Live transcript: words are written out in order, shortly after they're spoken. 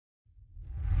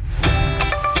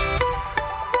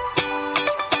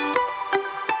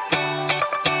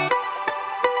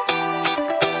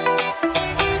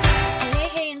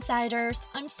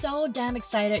so damn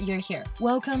excited you're here.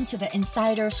 Welcome to the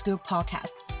Insider Scoop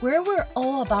podcast, where we're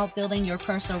all about building your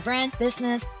personal brand,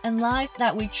 business, and life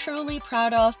that we truly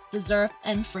proud of, deserve,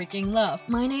 and freaking love.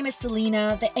 My name is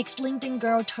Selena, the ex-LinkedIn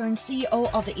girl turned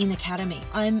CEO of the In Academy.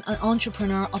 I'm an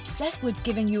entrepreneur obsessed with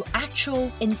giving you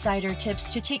actual insider tips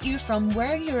to take you from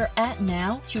where you're at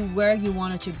now to where you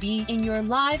wanted to be in your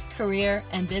life, career,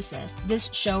 and business. This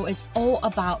show is all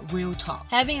about real talk,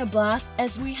 having a blast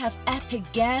as we have epic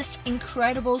guests,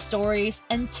 incredible stories,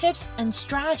 and tips and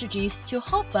strategies to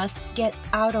help us get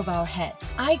out of our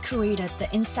heads. I created the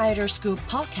Insider Scoop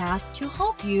podcast to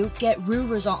help you get real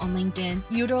results on LinkedIn,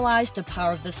 utilize the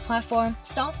power of this platform,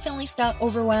 stop feeling stuck,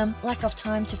 overwhelmed, lack of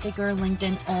time to figure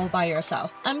LinkedIn all by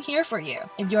yourself. I'm here for you.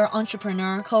 If you're an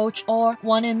entrepreneur, coach, or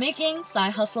one-in-making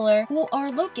side hustler who are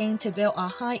looking to build a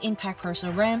high-impact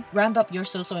personal brand, ramp up your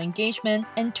social engagement,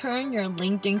 and turn your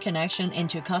LinkedIn connection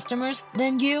into customers,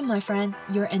 then you, my friend,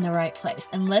 you're in the right place.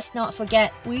 And let's not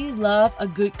forget, we love a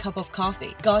good cup of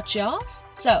coffee. Got yours?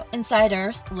 So,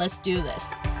 insiders, let's do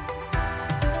this.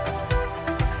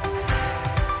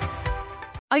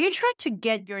 Are you trying to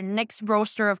get your next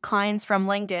roster of clients from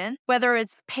LinkedIn? Whether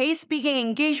it's paid speaking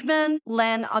engagement,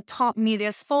 land a top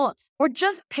media spot, or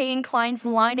just paying clients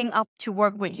lining up to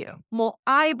work with you. More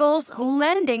eyeballs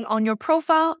landing on your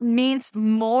profile means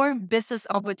more business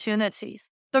opportunities.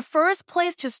 The first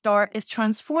place to start is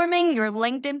transforming your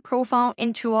LinkedIn profile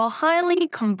into a highly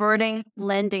converting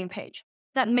landing page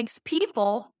that makes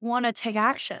people want to take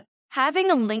action. Having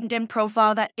a LinkedIn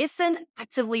profile that isn't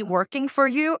actively working for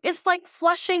you is like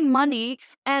flushing money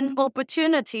and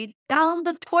opportunity down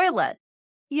the toilet.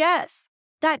 Yes,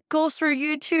 that goes for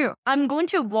you too. I'm going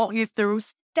to walk you through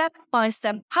step by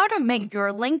step how to make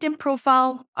your LinkedIn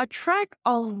profile attract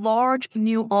a large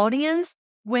new audience,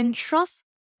 win trust,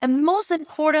 and most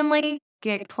importantly,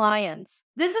 get clients.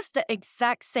 This is the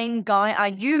exact same guide I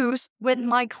use with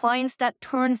my clients that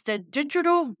turns the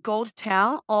digital ghost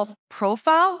town of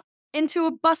profile into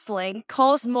a bustling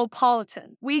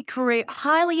cosmopolitan. We create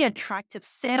highly attractive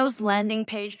sales landing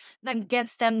page that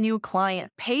gets them new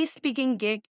client, paid speaking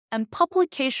gig, and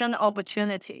publication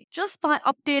opportunity just by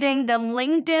updating the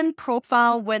LinkedIn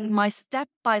profile with my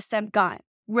step-by-step guide.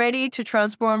 Ready to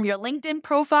transform your LinkedIn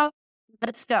profile?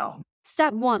 Let's go.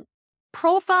 Step 1.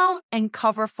 Profile and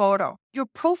cover photo. Your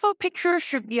profile picture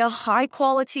should be a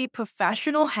high-quality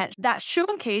professional head that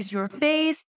showcase your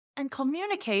face and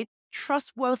communicate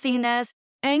trustworthiness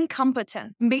and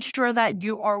competence. Make sure that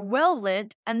you are well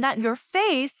lit and that your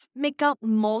face make up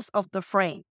most of the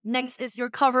frame. Next is your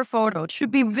cover photo. It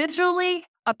should be visually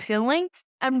appealing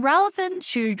and relevant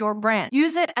to your brand.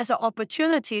 Use it as an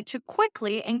opportunity to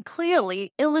quickly and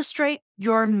clearly illustrate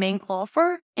your main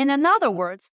offer. In other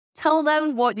words, tell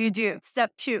them what you do.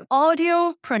 Step 2,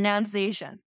 audio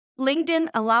pronunciation. LinkedIn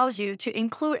allows you to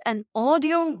include an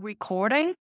audio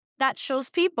recording that shows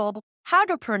people how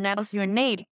to pronounce your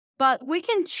name. But we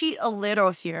can cheat a little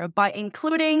here by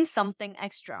including something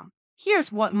extra.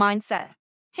 Here's what mine said.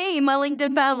 Hey, my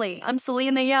LinkedIn family, I'm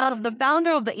Selena Yang, the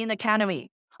founder of the In Academy.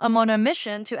 I'm on a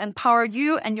mission to empower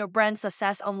you and your brand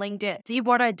success on LinkedIn. See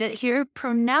what I did here?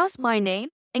 Pronounce my name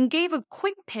and gave a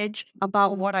quick pitch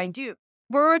about what I do.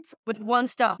 Words with one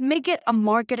step. Make it a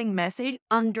marketing message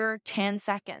under 10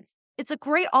 seconds. It's a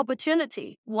great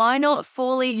opportunity. Why not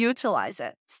fully utilize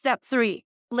it? Step 3,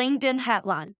 LinkedIn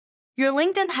headline. Your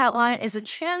LinkedIn headline is a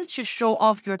chance to show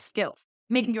off your skills.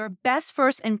 Make your best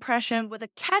first impression with a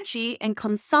catchy and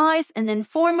concise and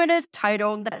informative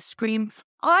title that screams,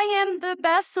 I am the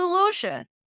best solution.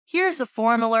 Here's a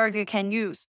formula you can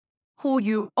use. Who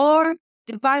you are,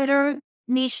 divider,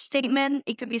 niche statement.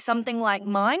 It could be something like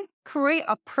mine. Create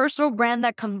a personal brand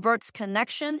that converts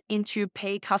connection into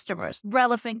paid customers.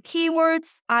 Relevant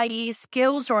keywords, i.e.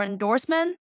 skills or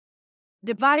endorsement.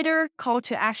 Divider, call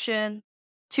to action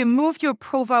to move your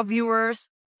profile viewers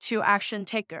to action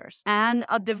takers. And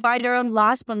a divider,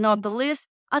 last but not the least,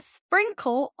 a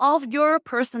sprinkle of your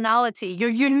personality, your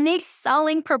unique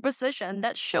selling proposition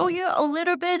that show you a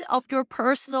little bit of your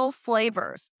personal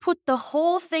flavors. Put the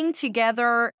whole thing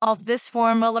together of this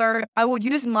formula. I will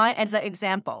use mine as an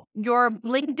example. Your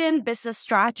LinkedIn business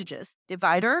strategist,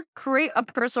 divider, create a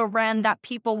personal brand that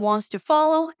people wants to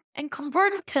follow and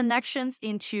convert connections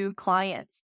into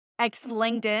clients.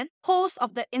 Ex-LinkedIn, host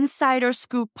of the Insider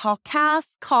Scoop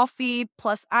podcast, coffee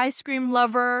plus ice cream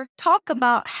lover, talk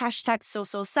about hashtag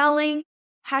social selling,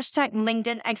 hashtag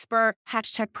LinkedIn expert,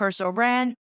 hashtag personal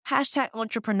brand, hashtag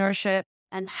entrepreneurship,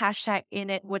 and hashtag in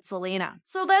it with Selena.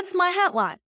 So that's my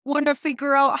headline. Want to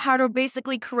figure out how to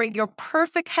basically create your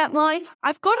perfect headline?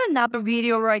 I've got another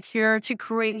video right here to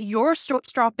create your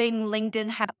stroke-stopping LinkedIn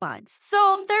headlines.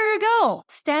 So there you go.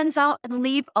 Stands out and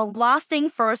leave a lasting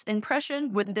first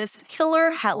impression with this killer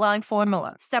headline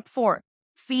formula. Step 4,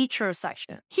 feature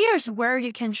section. Here's where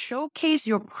you can showcase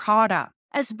your product,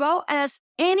 as well as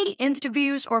any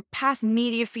interviews or past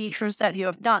media features that you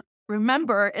have done.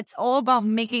 Remember, it's all about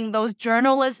making those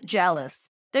journalists jealous.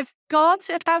 They've got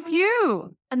to have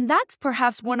you. And that's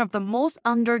perhaps one of the most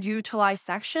underutilized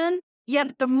sections,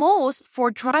 yet the most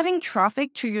for driving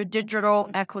traffic to your digital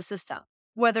ecosystem.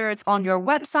 Whether it's on your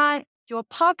website, your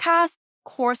podcast,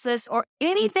 courses, or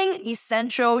anything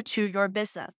essential to your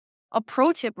business. A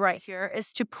pro tip right here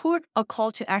is to put a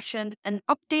call to action and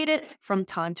update it from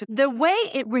time to time. The way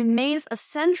it remains a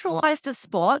centralized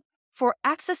spot for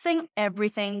accessing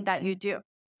everything that you do.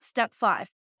 Step 5,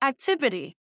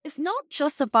 activity. It's not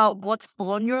just about what's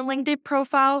on your LinkedIn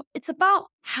profile, it's about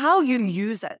how you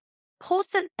use it.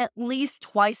 Post it at least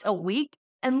twice a week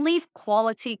and leave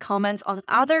quality comments on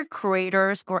other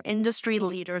creators or industry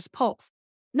leaders' posts.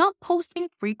 Not posting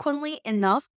frequently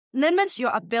enough limits your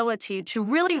ability to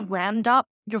really ramp up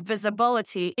your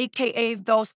visibility, aka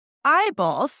those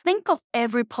eyeballs. Think of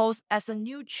every post as a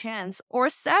new chance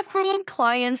or several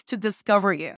clients to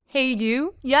discover you. Hey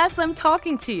you, yes, I'm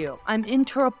talking to you. I'm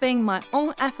interrupting my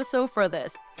own episode for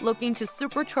this. Looking to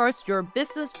supercharge your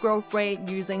business growth rate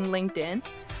using LinkedIn?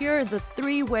 Here are the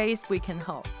 3 ways we can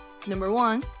help. Number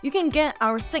 1, you can get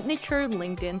our signature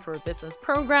LinkedIn for Business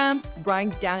program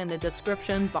right down in the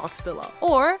description box below.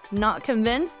 Or, not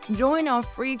convinced? Join our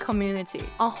free community,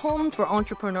 a home for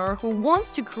entrepreneurs who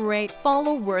wants to create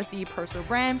follow-worthy personal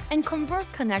brand and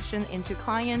convert connection into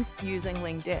clients using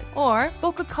LinkedIn. Or,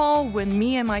 book a call with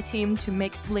me and my team to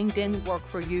make LinkedIn work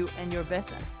for you and your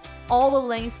business. All the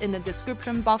links in the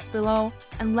description box below,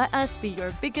 and let us be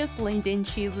your biggest LinkedIn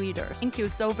cheerleaders. Thank you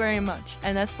so very much.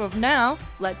 And as for now,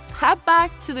 let's head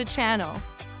back to the channel.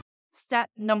 Step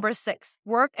number 6,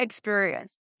 work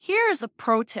experience. Here's a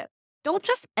pro tip. Don't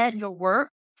just add your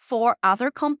work for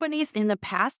other companies in the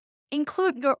past,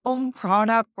 include your own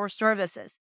product or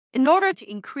services in order to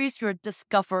increase your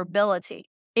discoverability.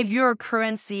 If you're a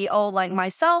current CEO like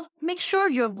myself, make sure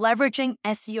you're leveraging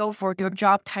SEO for your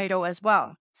job title as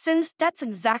well, since that's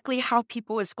exactly how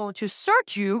people is going to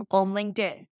search you on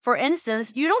LinkedIn. For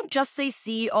instance, you don't just say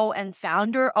CEO and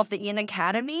founder of the In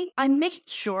Academy. I make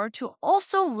sure to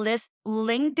also list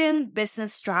LinkedIn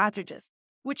business strategist,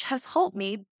 which has helped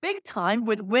me big time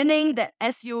with winning the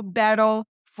SEO battle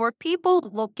for people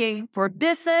looking for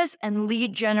business and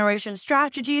lead generation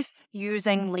strategies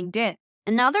using LinkedIn.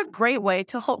 Another great way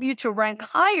to help you to rank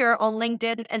higher on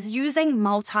LinkedIn is using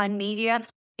multimedia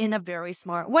in a very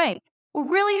smart way. Will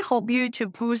really help you to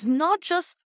boost not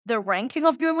just the ranking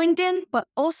of your LinkedIn, but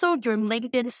also your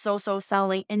LinkedIn social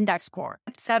selling index score.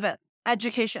 7,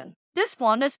 education. This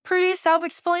one is pretty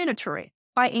self-explanatory.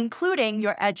 By including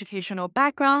your educational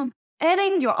background,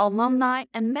 adding your alumni,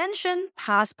 and mention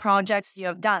past projects you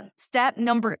have done. Step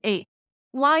number 8,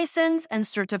 license and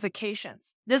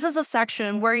certifications. This is a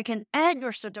section where you can add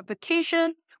your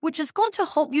certification, which is going to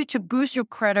help you to boost your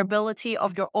credibility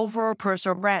of your overall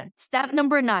personal brand. Step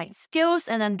number 9, skills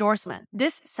and endorsement.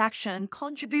 This section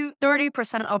contributes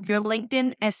 30% of your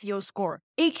LinkedIn SEO score,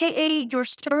 aka your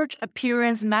search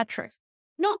appearance metrics.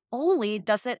 Not only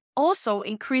does it also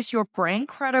increase your brand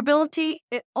credibility,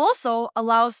 it also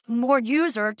allows more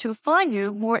users to find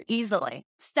you more easily.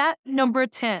 Step number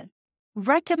 10,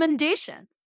 recommendations.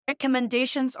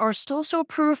 Recommendations are social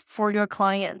proof for your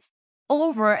clients.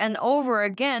 Over and over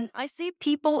again, I see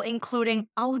people including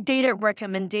outdated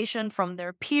recommendations from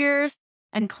their peers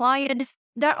and clients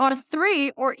that are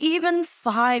 3 or even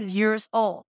 5 years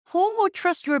old. Who will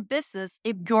trust your business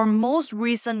if your most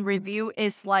recent review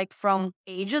is like from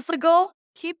ages ago?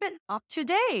 Keep it up to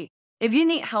date. If you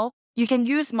need help, you can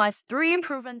use my 3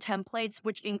 proven templates,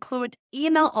 which include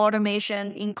email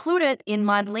automation included in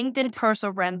my LinkedIn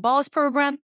Personal Brand Boss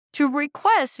program, to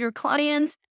request your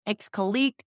clients,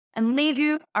 ex-colleague, and leave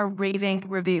you a raving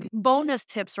review. Bonus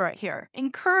tips right here.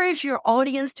 Encourage your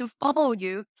audience to follow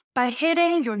you by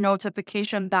hitting your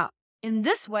notification bell. In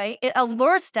this way, it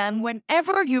alerts them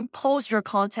whenever you post your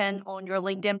content on your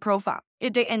LinkedIn profile.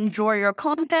 If they enjoy your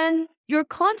content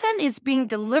is being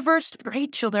delivered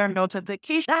straight to their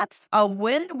notification. That's a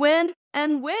win,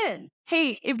 and win.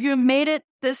 Hey, if you made it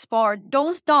this far,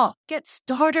 don't stop. Get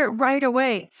started right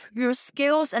away. Your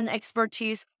skills and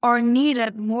expertise are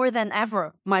needed more than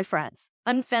ever, my friends.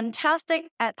 I'm fantastic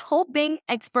at helping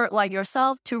experts like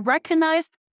yourself to recognize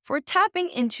for tapping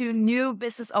into new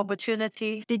business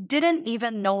opportunity they didn't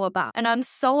even know about. And I'm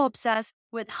so obsessed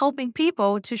with helping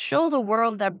people to show the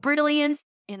world their brilliance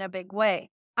in a big way.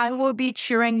 I will be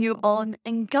cheering you on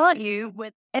and guide you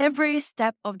with every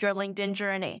step of your LinkedIn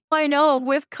journey. I know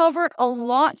we've covered a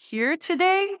lot here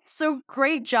today, so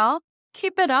great job.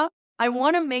 Keep it up. I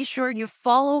want to make sure you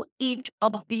follow each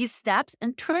of these steps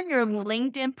and turn your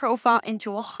LinkedIn profile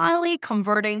into a highly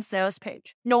converting sales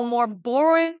page. No more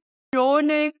boring,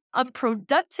 yawning,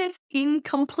 unproductive,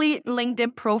 incomplete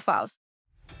LinkedIn profiles.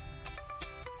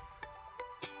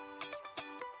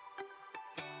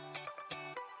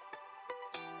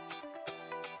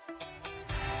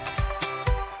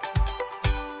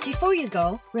 Before you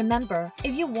go, remember,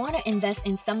 if you want to invest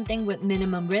in something with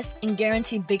minimum risk and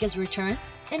guarantee biggest return,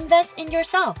 invest in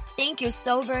yourself. Thank you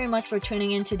so very much for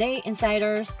tuning in today,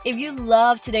 insiders. If you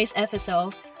loved today's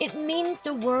episode, it means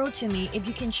the world to me if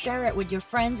you can share it with your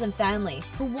friends and family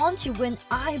who want to win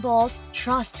eyeballs,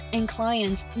 trust, and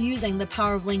clients using the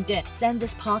power of LinkedIn. Send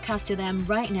this podcast to them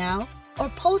right now, or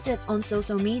post it on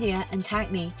social media and tag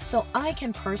me so I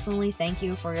can personally thank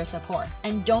you for your support.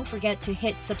 And don't forget to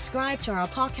hit subscribe to our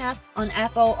podcast on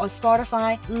Apple or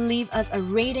Spotify. Leave us a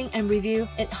rating and review.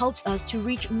 It helps us to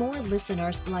reach more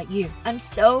listeners like you. I'm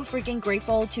so freaking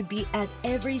grateful to be at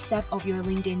every step of your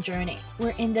LinkedIn journey.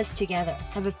 We're in this together.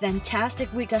 Have a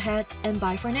fantastic week ahead, and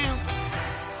bye for now.